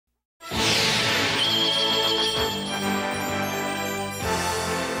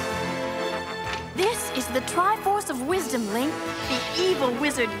the Triforce of Wisdom, Link. The evil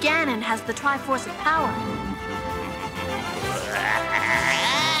wizard Ganon has the Triforce of Power.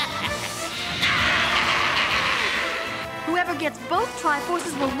 Whoever gets both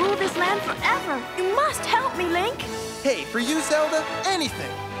Triforces will rule this land forever. You must help me, Link. Hey, for you, Zelda,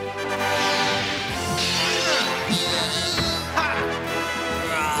 anything.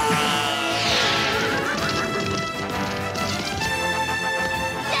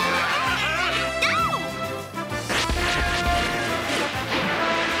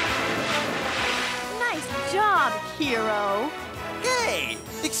 Nice job, hero. Hey,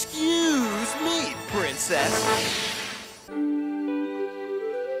 excuse me, princess.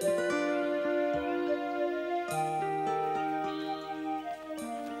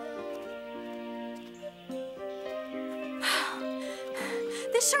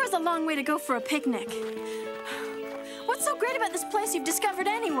 This sure is a long way to go for a picnic. What's so great about this place you've discovered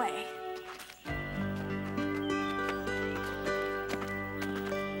anyway?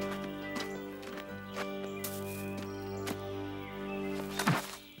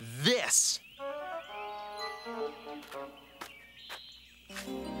 This.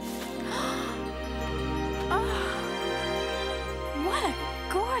 What a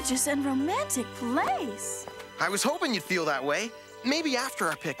gorgeous and romantic place. I was hoping you'd feel that way. Maybe after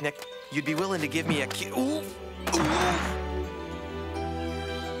our picnic, you'd be willing to give me a kiss. Ooh.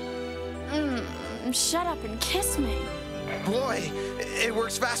 Ooh. Shut up and kiss me. Boy, it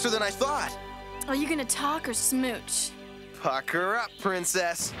works faster than I thought. Are you gonna talk or smooch? Pucker up,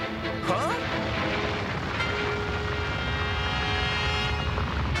 princess. Huh?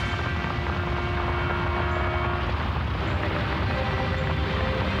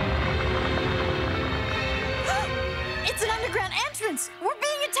 It's an underground entrance! We're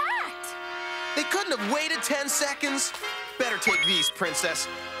being attacked! They couldn't have waited 10 seconds. Better take these, princess.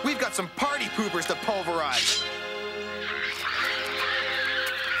 We've got some party poopers to pulverize.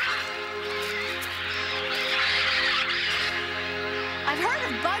 I've heard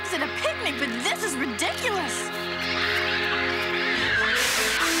of bugs at a picnic, but this is ridiculous!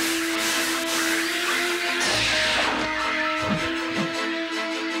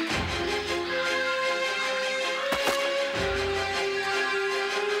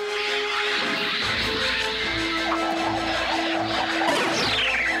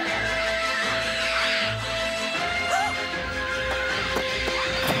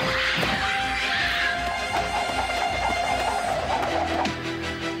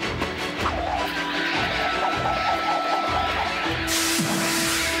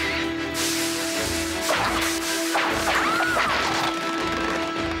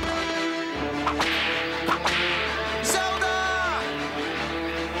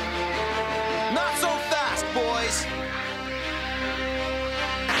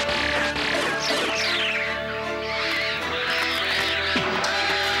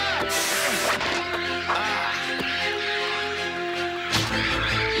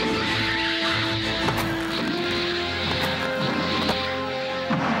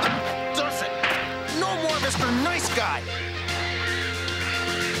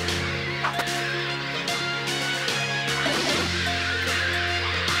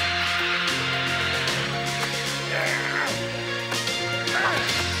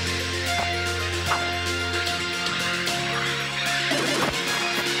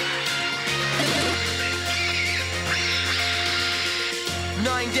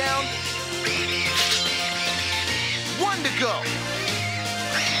 Down. 1 to go.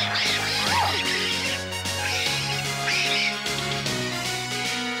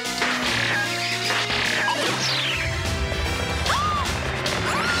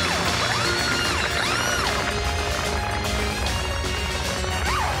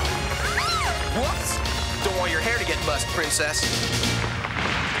 Whoops! Don't want your hair to get mussed, princess.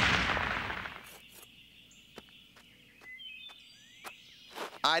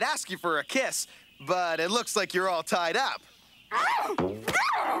 I'd ask you for a kiss, but it looks like you're all tied up.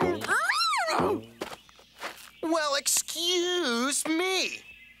 Well, excuse me.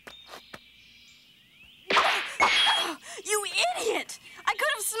 You idiot! I could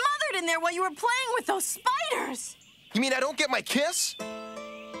have smothered in there while you were playing with those spiders! You mean I don't get my kiss?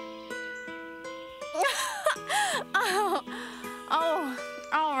 Oh,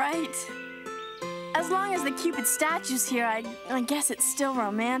 all right. As long as the Cupid statue's here, I guess it's still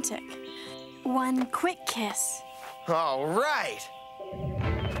romantic. One quick kiss. All right.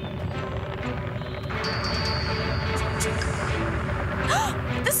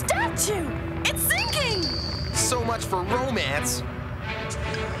 The statue! It's sinking! So much for romance.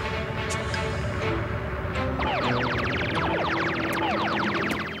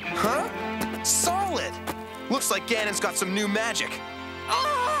 Huh? Solid. Looks like Ganon's got some new magic.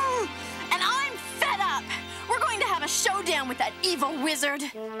 Oh, and I'm fed up. We're going to have a showdown with that evil wizard.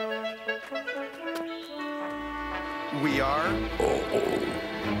 We are?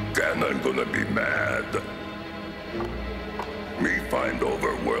 Ganon gonna be mad. Me find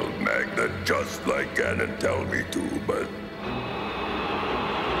Overworld Magnet just like Ganon tell me to, but...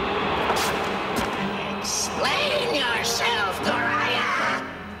 Explain yourself, Goriah!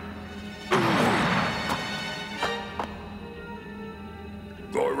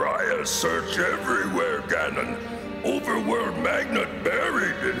 Goriah search everywhere, Ganon. Overworld Magnet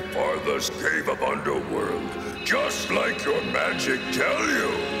buried in farthest cave of Underworld, just like your magic tell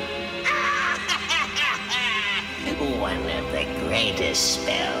you. One of the greatest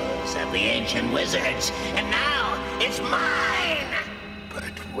spells of the ancient wizards, and now it's mine!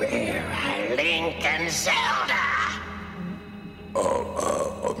 But where are Link and Zelda?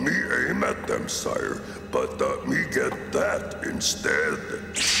 Me aim at them, sire, but me get that instead.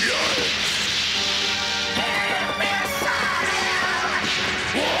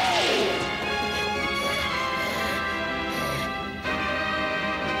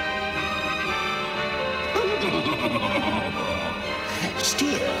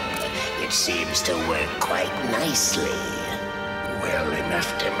 Still, it seems to work quite nicely. Well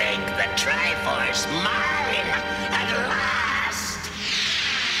enough to make the Triforce mine at last!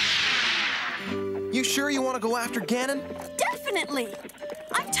 You sure you want to go after Ganon? Definitely.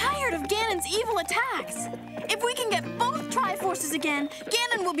 I'm tired of Ganon's evil attacks. If we can get both Triforces again,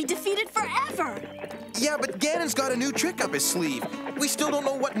 Ganon will be defeated forever. Yeah, but Ganon's got a new trick up his sleeve. We still don't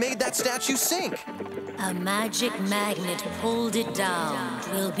know what made that statue sink. A magic magnet pulled it down.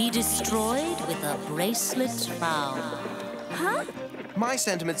 Will be destroyed with a bracelet found. Huh? My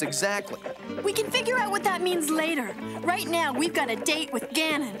sentiments exactly. We can figure out what that means later. Right now, we've got a date with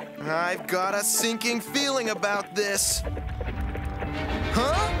Ganon. I've got a sinking feeling about this.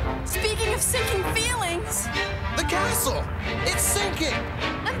 Huh? Speaking of sinking feelings, The castle! It's sinking!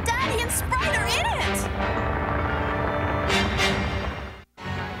 and Daddy and Sprite are in it!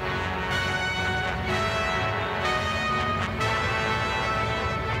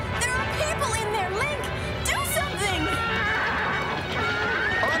 There are people in there, Link! Do something!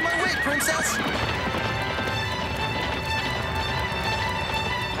 On my way, Princess!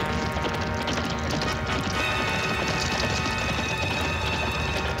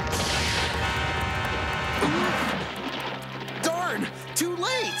 Darn! Too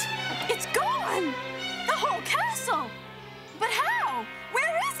late! It's gone! The whole castle! But how?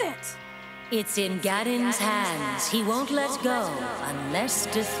 Where is it? It's in Ganon's hands. He won't let go unless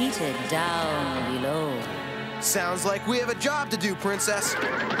defeated down below. Sounds like we have a job to do, Princess.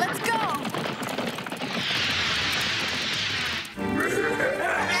 Let's go!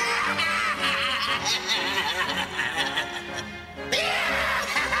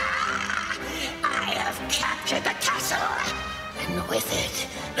 I have captured the castle, and with it,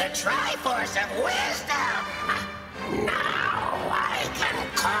 the Triforce of Wisdom. Now I can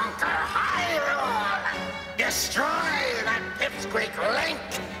conquer Hyrule, destroy that pipsqueak Link,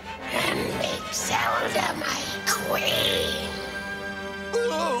 and make Zelda my queen.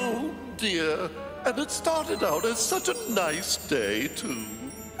 Oh, dear. And it started out as such a nice day, too.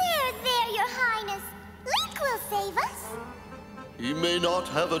 There, Your Highness. Link will save us. He may not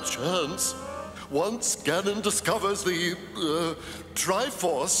have a chance. Once Ganon discovers the,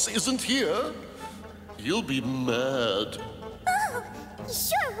 Triforce isn't here, he'll be mad. Oh, he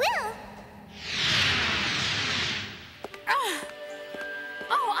sure will.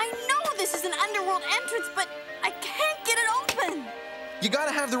 Oh, I know this is an Underworld entrance, but I can't get it open! You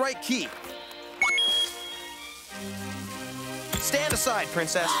gotta have the right key. Stand aside,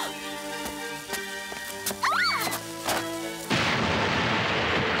 Princess.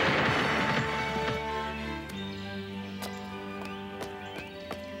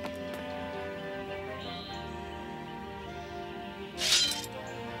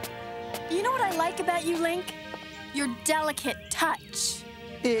 You know what I like about you, Link? Your delicate touch.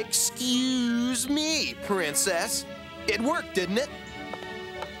 Excuse me, Princess. It worked, didn't it?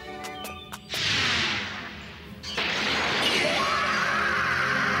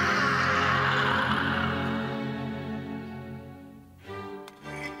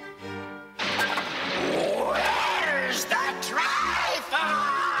 Where's the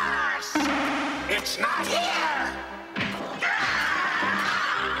Triforce? It's not here.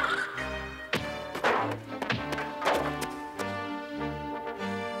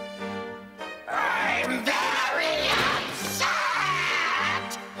 I'm very upset.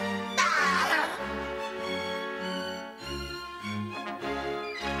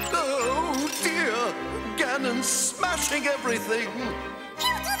 Oh, dear. Ganon and smashing everything.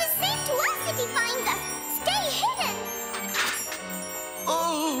 He'll do the same to us if he finds us. Stay hidden.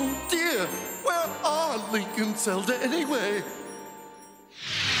 Oh, dear. Where are Link and Zelda anyway?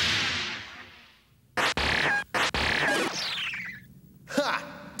 Ha!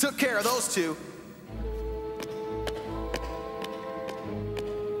 Took care of those two.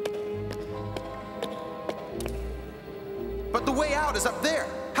 But the way out is up there.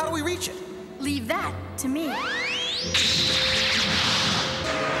 How do we reach it? Leave that to me.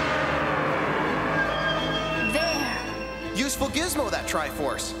 There. Useful gizmo, that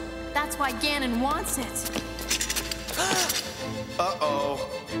Triforce. That's why Ganon wants it. Uh-oh.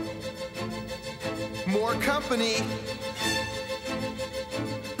 More company.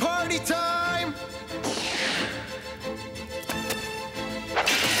 Party time!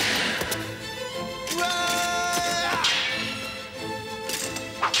 Ah!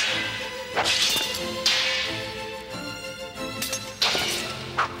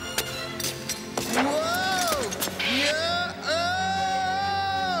 Whoa! Yeah!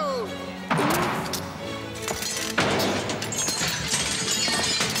 Oh!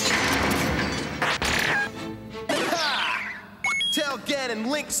 Ha! Tell Ganon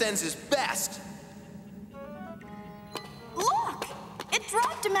Link sends his best. Look! It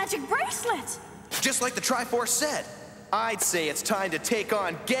dropped a magic bracelet! Just like the Triforce said. I'd say it's time to take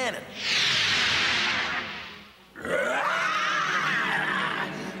on Ganon.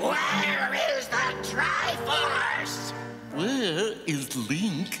 Where is the Triforce? Where is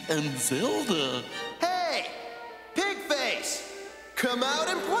Link and Zelda? Hey! Pigface! Come out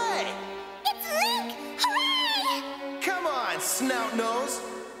and play! It's Link! Hooray! Come on, Snout Nose!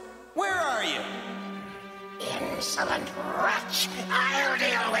 Where are you? Insolent wretch! I'll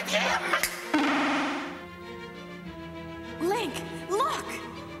deal with him! Link, look!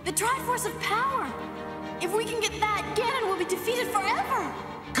 The Triforce of Power! If we can get that, Ganon will be defeated forever!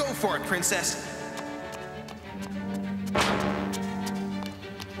 Go for it, Princess!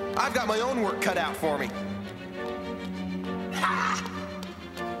 I've got my own work cut out for me. Ha!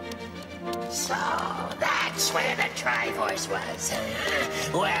 So that's where the Triforce was.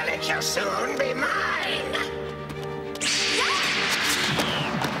 Huh? Well, it shall soon be mine.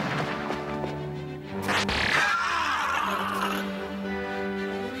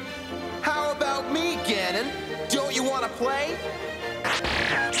 How about me, Ganon? Don't you want to play?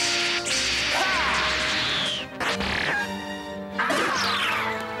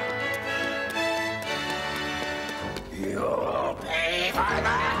 You'll pay for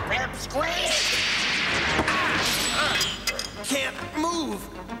that, pipsqueak! Can't move!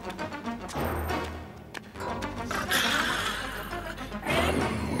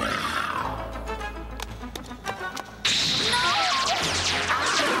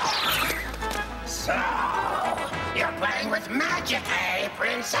 So, you're playing with magic, eh,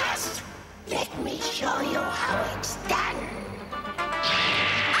 Princess? Let me show you how it's done.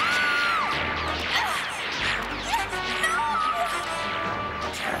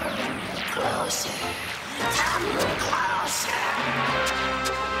 Come closer. Come closer.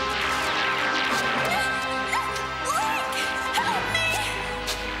 Link! Help me!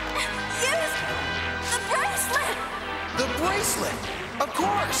 Use the bracelet! The bracelet! Of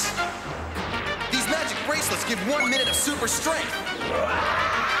course! These magic bracelets give 1 minute of super strength.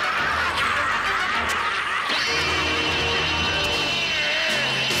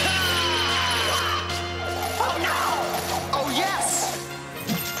 Oh no! Oh, yes!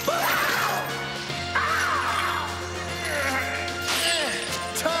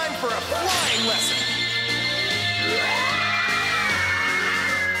 Time for a flying lesson!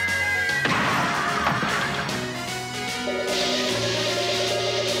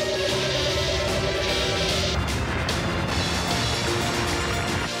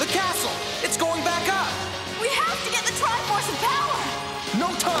 The castle! It's going back up! We have to get the Triforce of Power!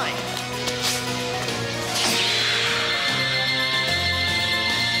 No time!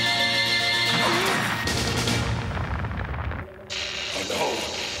 Oh no!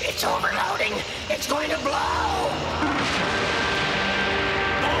 It's overloading! It's going to blow!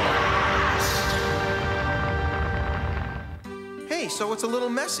 Hey, so it's a little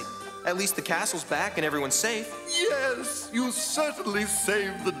messy. At least the castle's back and everyone's safe. Yes, you certainly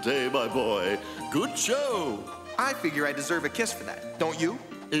saved the day, my boy. Good show. I figure I deserve a kiss for that, don't you?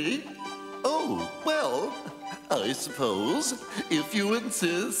 Eh? Oh, well, I suppose, if you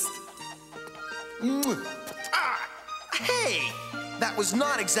insist. Mwah. Ah! Hey! That was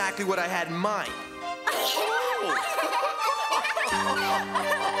not exactly what I had in mind. Oh.